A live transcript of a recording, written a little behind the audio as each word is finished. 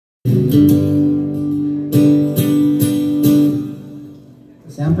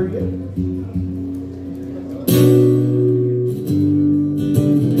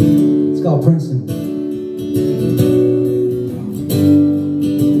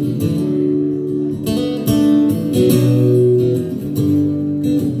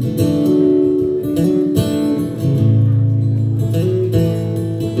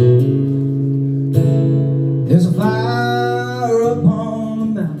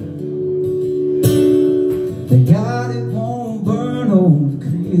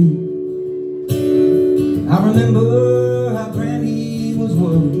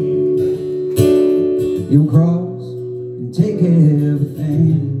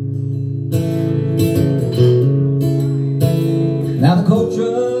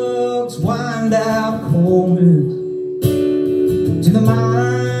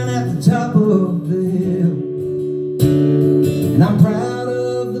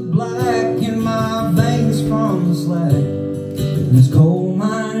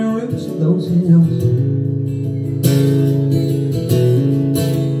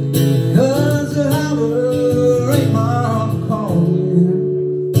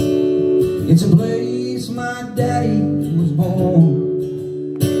It's a place my daddy was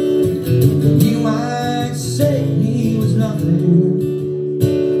born. You might say he was nothing,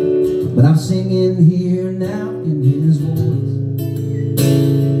 but I'm singing here now in his voice.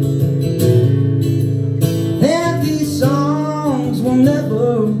 And these songs will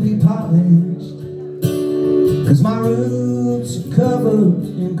never be polished, 'cause my roots are covered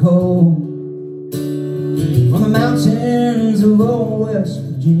in coal on the mountains of old West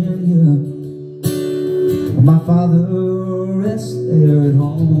Virginia, where my father rests there at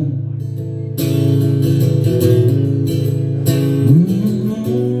home.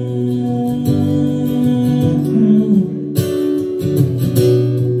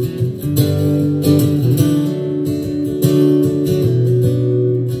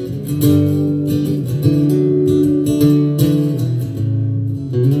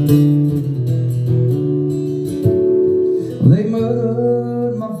 They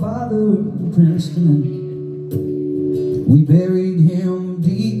murdered my father in Princeton. We buried him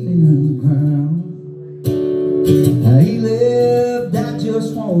deep in the ground. How he lived, I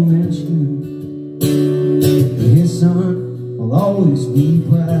just won't mention. His son will always be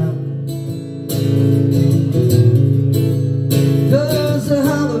proud. 'Cause the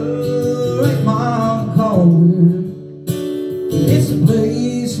holler ain't my calling. It's the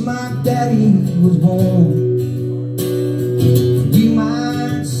place my daddy was born. You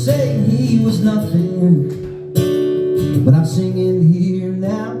might say he was nothing, but I'm singing here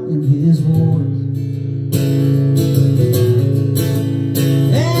now in his voice.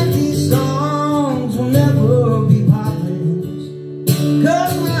 And these songs will never be polished,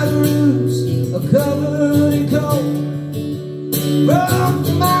 'cause my roots are covered in coal from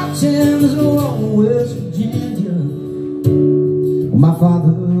the mountains of old West Virginia, where my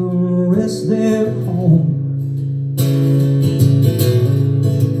father rests there at home.